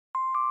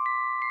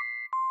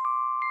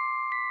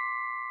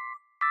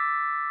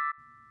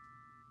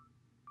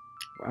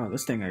Wow,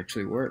 this thing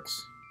actually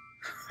works.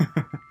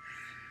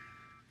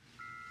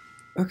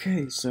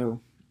 Okay, so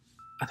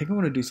I think I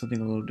want to do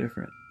something a little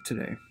different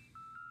today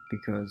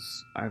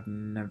because I've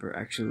never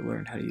actually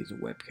learned how to use a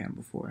webcam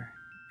before,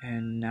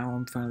 and now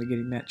I'm finally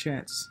getting that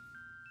chance.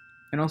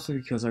 And also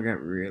because I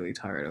got really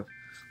tired of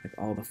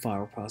all the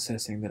file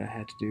processing that I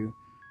had to do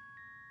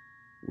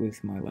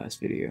with my last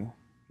video.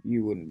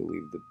 You wouldn't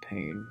believe the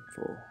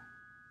painful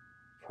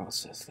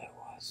process that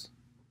was.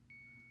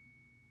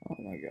 Oh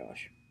my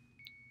gosh.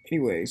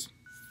 Anyways,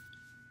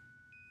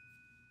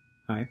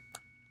 hi.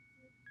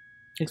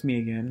 It's me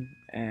again,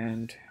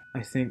 and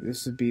I think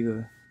this would be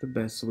the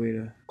best way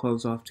to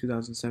close off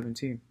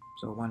 2017.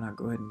 So why not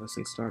go ahead and let's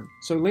get started.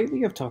 So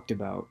lately I've talked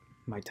about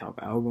my top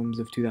albums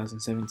of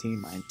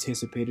 2017, my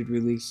anticipated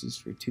releases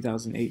for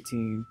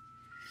 2018,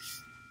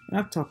 and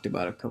I've talked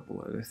about a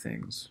couple other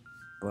things,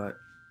 but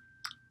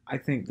I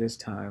think this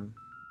time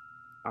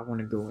I want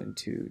to go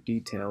into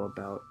detail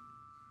about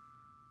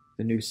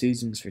the new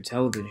seasons for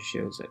television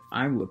shows that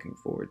I'm looking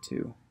forward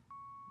to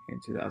in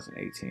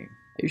 2018.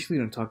 I usually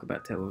don't talk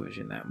about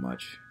television that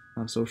much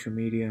on social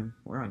media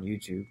or on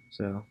YouTube,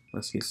 so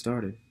let's get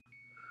started.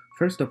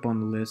 First up on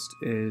the list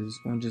is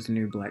Orange is the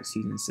New Black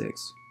Season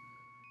 6.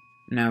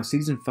 Now,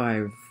 Season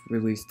 5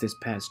 released this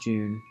past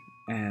June,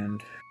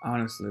 and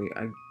honestly,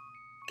 I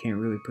can't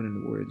really put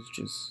into words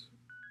just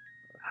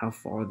how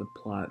far the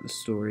plot, the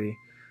story,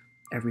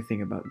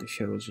 everything about the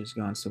show has just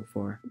gone so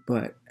far.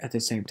 But at the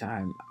same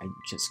time, I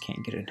just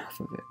can't get enough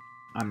of it.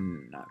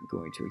 I'm not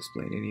going to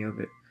explain any of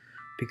it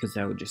because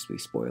that would just be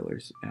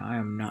spoilers, and I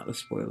am not the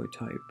spoiler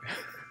type.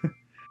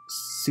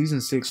 Season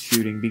 6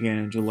 shooting began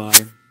in July,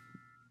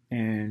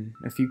 and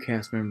a few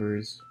cast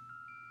members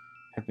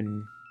have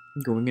been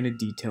going into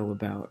detail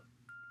about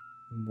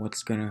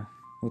what's gonna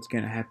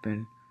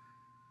happen,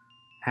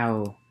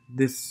 how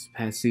this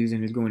past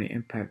season is going to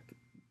impact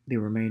the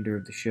remainder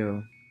of the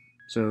show.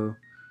 So,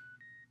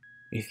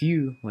 if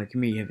you, like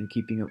me, have been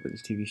keeping up with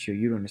this TV show,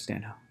 you'd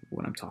understand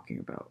what I'm talking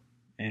about.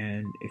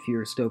 And if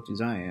you're as stoked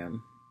as I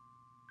am,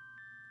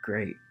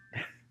 great.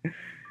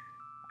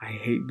 I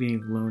hate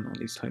being alone on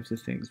these types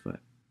of things, but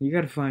you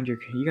gotta find your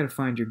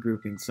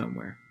grouping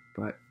somewhere.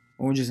 But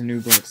Orange is the New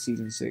Black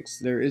Season 6.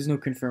 There is no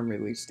confirmed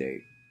release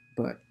date,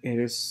 but it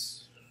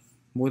is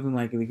more than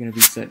likely going to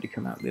be set to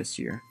come out this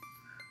year.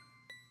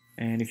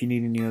 And if you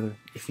need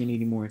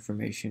any more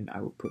information,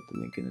 I will put the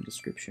link in the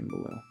description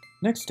below.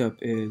 Next up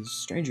is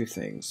Stranger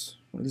Things.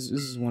 This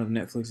is one of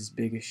Netflix's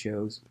biggest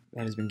shows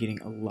that has been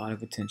getting a lot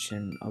of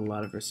attention, a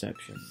lot of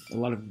reception, a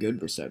lot of good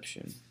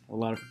reception, a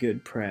lot of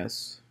good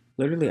press.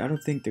 Literally, I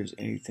don't think there's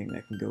anything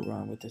that can go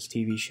wrong with this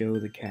TV show,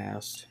 the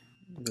cast,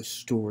 the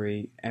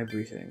story,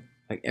 everything.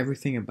 Like,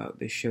 everything about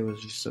this show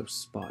is just so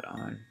spot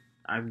on.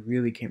 I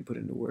really can't put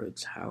into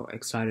words how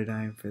excited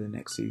I am for the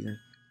next season.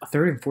 A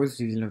third and fourth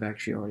season have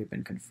actually already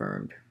been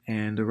confirmed,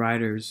 and the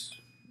writers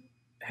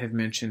have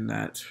mentioned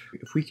that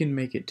if we can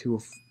make it to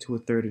a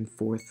third and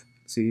fourth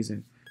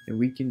season, then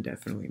we can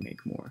definitely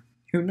make more.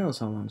 Who knows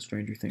how long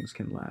Stranger Things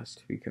can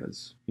last,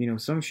 because,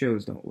 some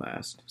shows don't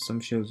last.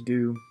 Some shows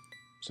do.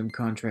 Some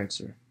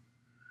contracts are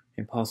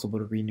impossible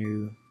to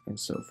renew, and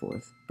so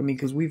forth. I mean,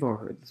 because we've all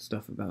heard the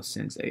stuff about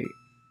Sense8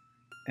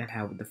 and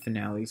how the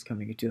finale is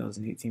coming in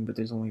 2018, but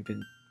there's only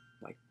been,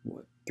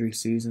 3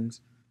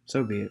 seasons?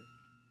 So be it.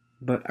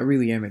 But I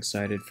really am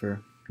excited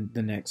for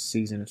the next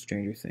season of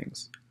Stranger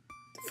Things.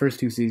 The first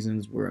 2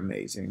 seasons were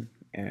amazing,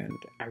 and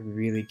I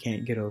really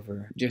can't get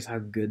over just how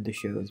good the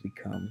show has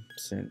become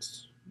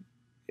since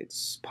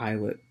its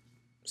pilot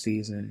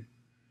season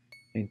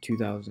in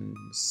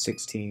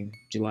 2016,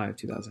 July of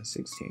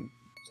 2016.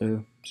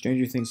 So,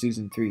 Stranger Things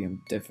Season 3,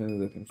 I'm definitely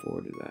looking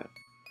forward to that.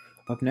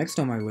 Up next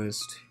on my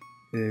list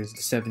is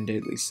The 7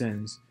 Deadly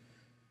Sins.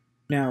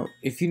 Now,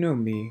 if you know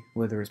me,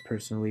 whether it's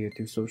personally or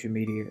through social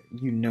media,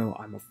 you know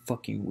I'm a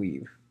fucking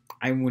weeb.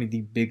 I'm one of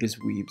the biggest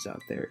weebs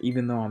out there,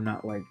 even though I'm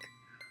not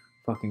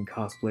fucking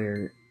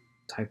cosplayer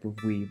type of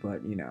weeb,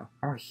 but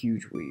I'm a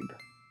huge weeb.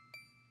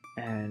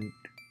 And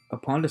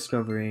upon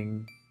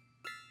discovering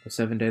The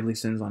 7 Deadly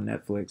Sins on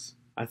Netflix,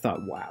 I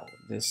thought, wow,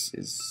 this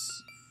is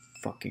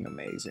fucking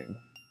amazing.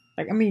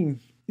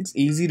 It's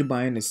easy to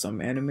buy into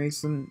some anime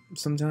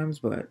sometimes,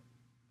 but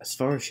as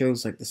far as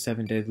shows like The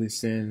 7 Deadly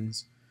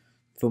Sins,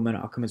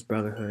 Fullmetal Alchemist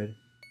Brotherhood,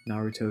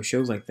 Naruto,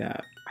 shows like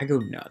that, I go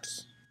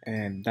nuts.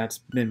 And that's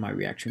been my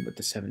reaction with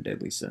The 7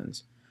 Deadly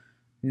Sins.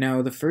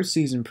 Now, the first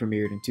season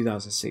premiered in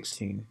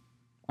 2016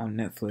 on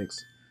Netflix,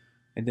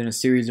 and then a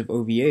series of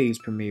OVAs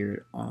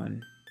premiered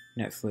on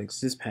Netflix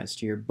this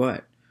past year,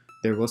 but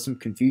there was some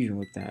confusion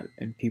with that,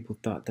 and people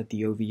thought that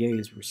the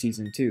OVAs were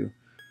season 2,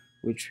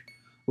 which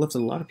left a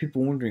lot of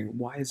people wondering,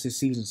 why is this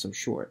season so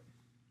short?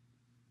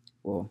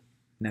 Well,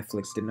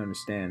 Netflix didn't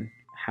understand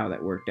how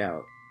that worked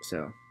out,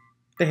 so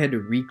they had to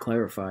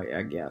re-clarify,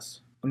 I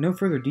guess. No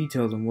further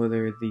details on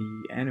whether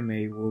the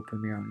anime will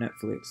premiere on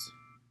Netflix,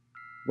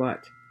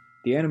 but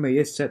the anime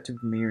is set to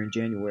premiere in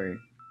January,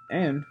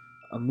 and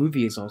a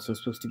movie is also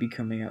supposed to be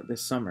coming out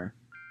this summer.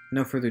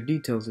 No further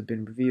details have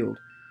been revealed,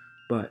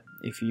 but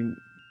if you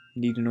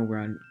need to know where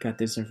I got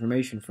this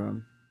information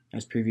from,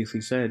 As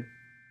previously said,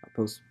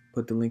 I'll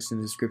put the links in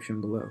the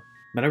description below.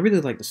 But I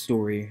really like the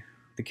story,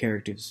 the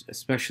characters,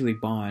 especially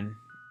Bond.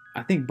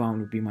 I think Bond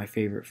would be my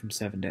favorite from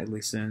Seven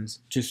Deadly Sins,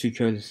 just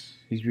because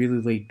he's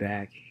really laid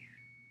back.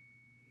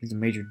 He's a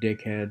major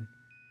dickhead.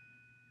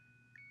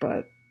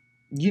 But,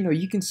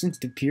 you can sense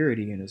the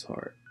purity in his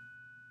heart.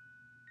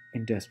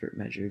 In desperate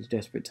measures,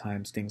 desperate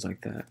times, things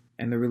like that.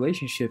 And the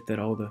relationship that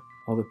all the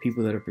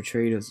people that are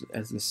portrayed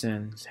as the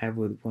Sins have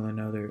with one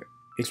another,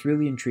 it's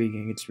really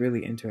intriguing, it's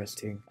really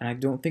interesting, and I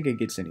don't think it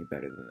gets any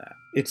better than that.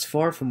 It's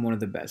far from one of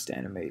the best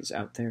animes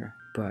out there,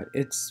 but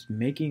it's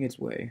making its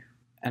way,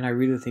 and I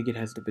really think it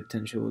has the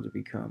potential to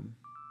become,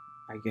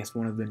 I guess,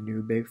 one of the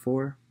new Big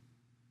Four.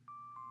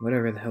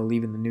 Whatever the hell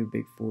even the new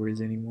Big Four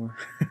is anymore.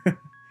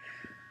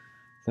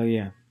 So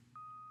yeah,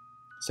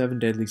 Seven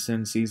Deadly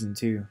Sins Season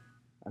 2.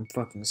 I'm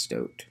fucking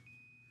stoked.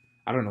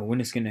 I don't know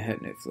when it's gonna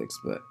hit Netflix,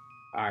 but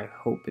I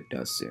hope it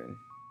does soon,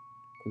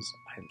 because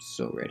I'm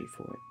so ready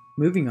for it.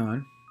 Moving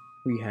on,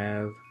 we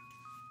have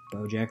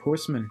BoJack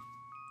Horseman.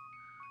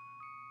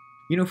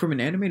 From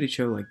an animated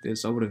show like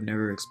this, I would have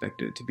never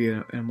expected it to be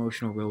an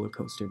emotional roller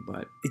coaster,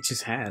 but it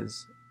just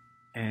has.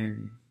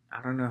 And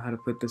I don't know how to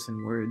put this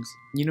in words.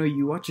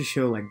 You watch a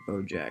show like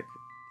BoJack,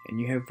 and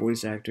you have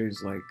voice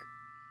actors like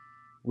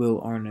Will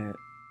Arnett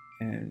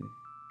and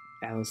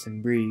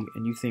Alison Brie,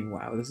 and you think,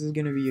 wow, this is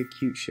gonna be a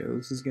cute show,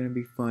 this is gonna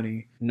be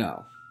funny.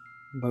 No,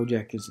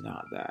 BoJack is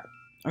not that.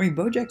 I mean,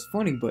 BoJack's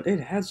funny, but it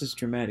has its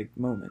dramatic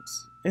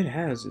moments. It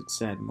has its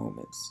sad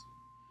moments.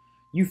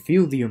 You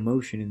feel the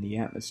emotion in the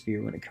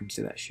atmosphere when it comes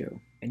to that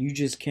show, and you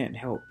just can't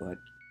help but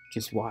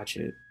just watch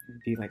it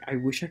and be like, I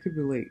wish I could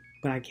relate,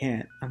 but I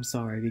can't. I'm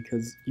sorry,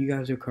 because you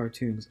guys are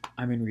cartoons.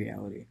 I'm in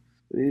reality.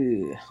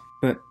 Ugh.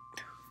 But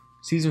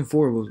Season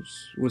 4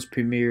 was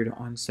premiered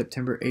on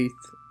September 8th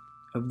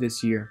of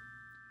this year.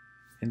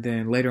 And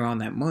then later on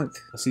that month,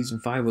 Season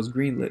 5 was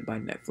greenlit by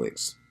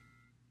Netflix.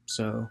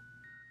 So,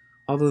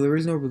 although there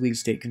is no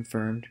release date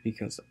confirmed,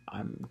 because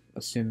I'm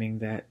assuming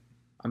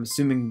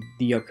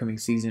the upcoming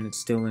season is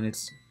still in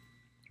its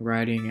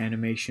writing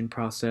animation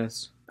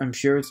process. I'm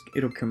sure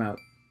it'll come out.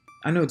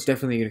 I know it's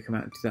definitely going to come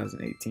out in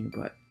 2018,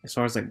 but as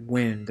far as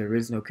when, there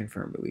is no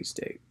confirmed release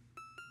date.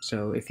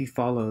 So if you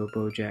follow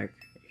BoJack,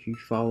 if you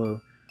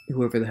follow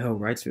whoever the hell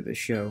writes for this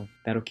show,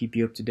 that'll keep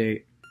you up to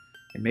date.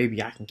 And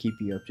maybe I can keep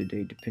you up to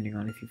date depending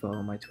on if you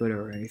follow my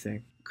Twitter or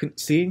anything.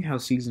 Seeing how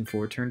Season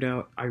 4 turned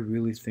out, I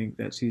really think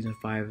that Season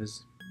 5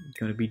 is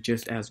going to be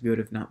just as good,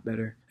 if not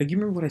better. You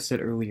remember what I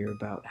said earlier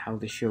about how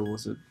the show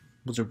was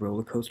a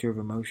roller coaster of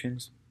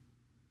emotions?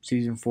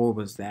 Season 4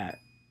 was that,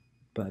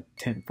 but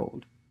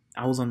tenfold.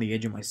 I was on the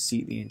edge of my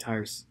seat the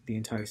entire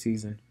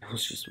season. It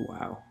was just,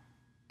 wow.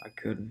 I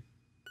couldn't.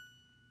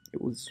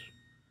 It was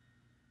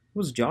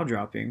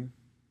jaw-dropping.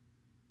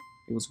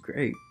 It was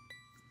great.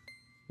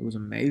 It was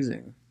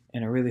amazing.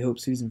 And I really hope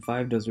Season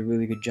 5 does a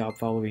really good job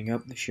following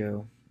up the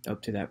show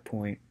up to that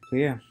point. So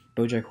yeah,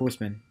 BoJack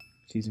Horseman,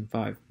 Season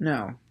 5.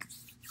 Now,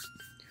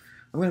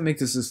 I'm going to make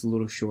this just a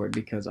little short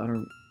because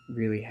I'm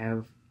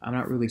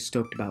not really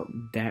stoked about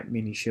that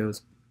many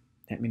shows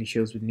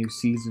with new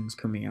seasons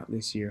coming out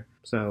this year.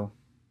 So,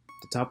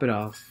 to top it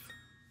off,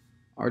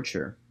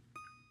 Archer,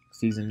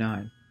 Season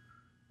 9,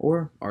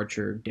 or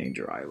Archer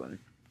Danger Island.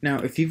 Now,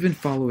 if you've been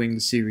following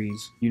the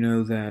series, you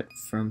know that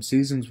from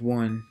Seasons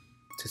 1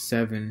 to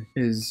 7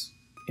 is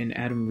in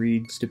Adam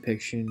Reed's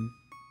depiction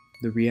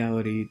the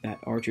reality that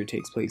Archer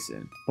takes place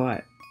in.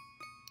 But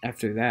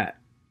after that,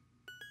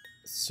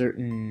 a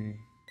certain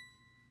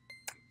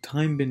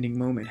time-bending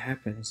moment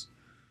happens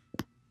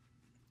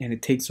and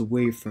it takes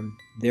away from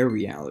their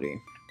reality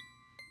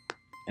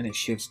and it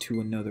shifts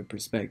to another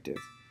perspective,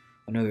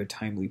 another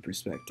timely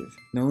perspective.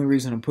 The only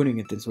reason I'm putting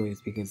it this way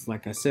is because,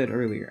 like I said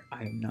earlier,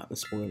 I am not the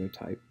spoiler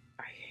type.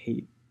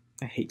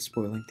 I hate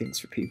spoiling things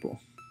for people.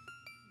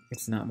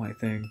 It's not my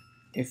thing.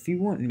 If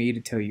you want me to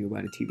tell you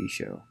about a TV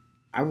show,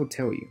 I will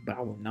tell you, but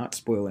I will not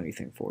spoil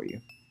anything for you.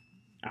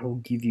 I will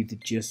give you the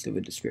gist of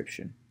a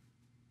description,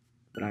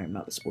 but I am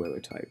not the spoiler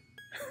type.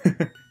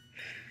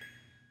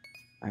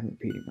 I'm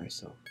repeating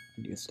myself.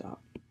 I need to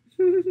stop.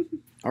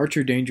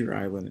 Archer Danger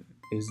Island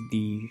is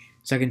the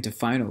second to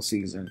final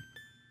season,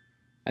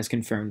 as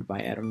confirmed by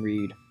Adam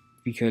Reed,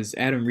 because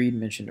Adam Reed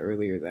mentioned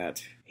earlier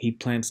that he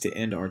plans to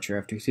end Archer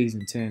after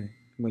Season 10,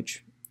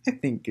 which I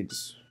think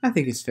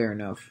it's fair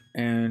enough.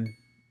 And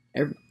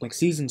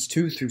Seasons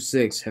 2 through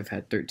 6 have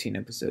had 13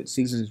 episodes.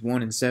 Seasons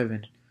 1 and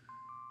 7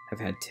 have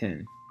had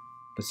 10.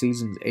 But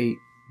Seasons 8,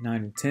 9,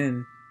 and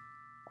 10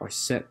 are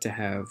set to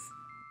have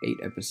 8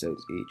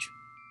 episodes each.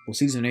 Well,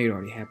 Season 8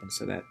 already happened,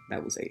 so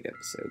that was 8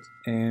 episodes.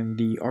 And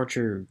the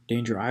Archer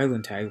Danger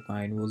Island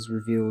tagline was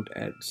revealed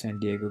at San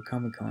Diego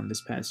Comic-Con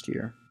this past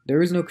year.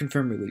 There is no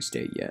confirmed release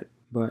date yet,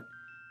 but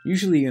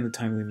usually in a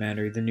timely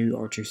manner, the new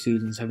Archer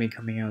seasons have been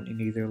coming out in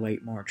either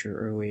late March or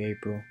early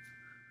April.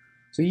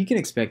 So you can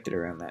expect it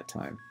around that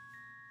time.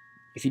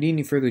 If you need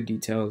any further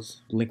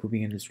details, the link will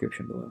be in the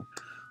description below.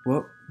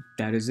 Well,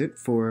 that is it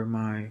for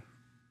my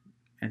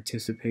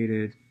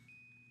anticipated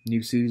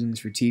new seasons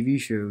for TV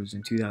shows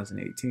in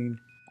 2018.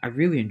 I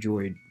really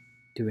enjoyed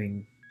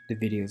doing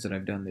the videos that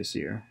I've done this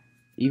year.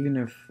 Even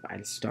if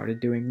I started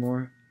doing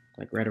more,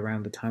 like right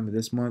around the time of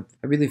this month,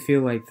 I really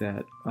feel like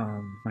that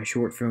my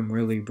short film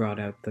really brought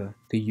out the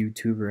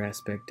YouTuber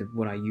aspect of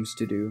what I used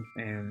to do,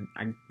 and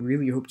I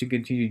really hope to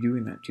continue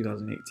doing that in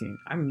 2018.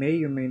 I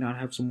may or may not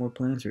have some more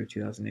plans for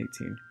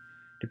 2018,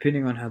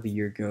 depending on how the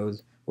year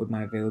goes, what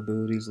my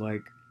availability is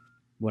like,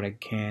 what I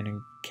can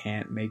and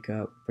can't make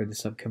up for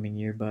this upcoming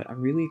year, but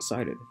I'm really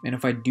excited. And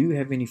if I do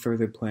have any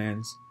further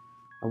plans,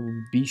 I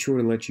will be sure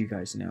to let you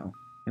guys know.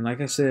 And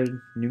like I said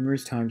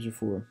numerous times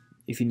before,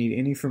 if you need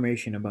any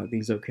information about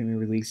these upcoming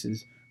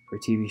releases for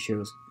TV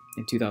shows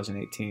in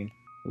 2018,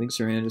 links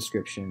are in the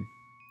description.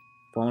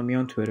 Follow me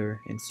on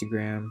Twitter,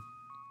 Instagram,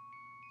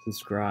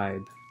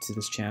 subscribe to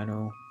this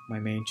channel, my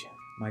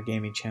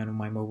gaming channel,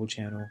 my mobile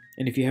channel.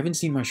 And if you haven't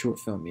seen my short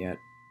film yet,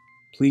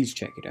 please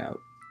check it out.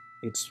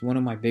 It's one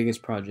of my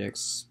biggest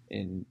projects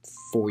in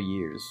 4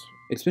 years.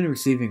 It's been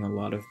receiving a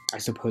lot of, I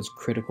suppose,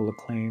 critical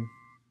acclaim,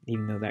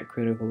 even though that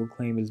critical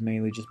acclaim is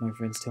mainly just my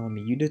friends telling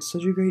me, you did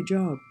such a great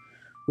job,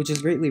 which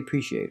is greatly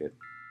appreciated.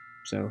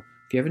 So,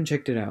 if you haven't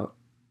checked it out,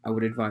 I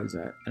would advise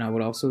that. And I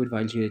would also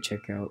advise you to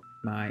check out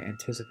my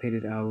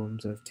anticipated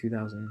albums of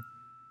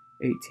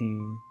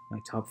 2018, my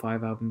top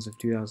 5 albums of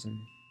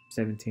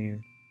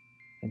 2017,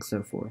 and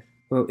so forth.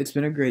 Well, it's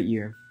been a great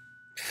year.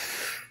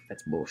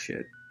 That's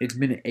bullshit. It's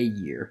been a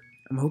year.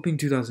 I'm hoping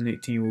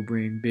 2018 will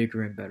bring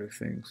bigger and better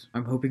things.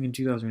 I'm hoping in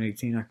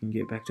 2018 I can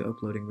get back to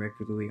uploading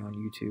regularly on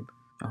YouTube.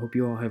 I hope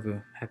you all have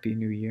a happy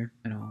new year,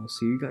 and I'll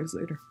see you guys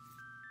later.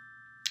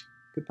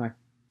 Goodbye.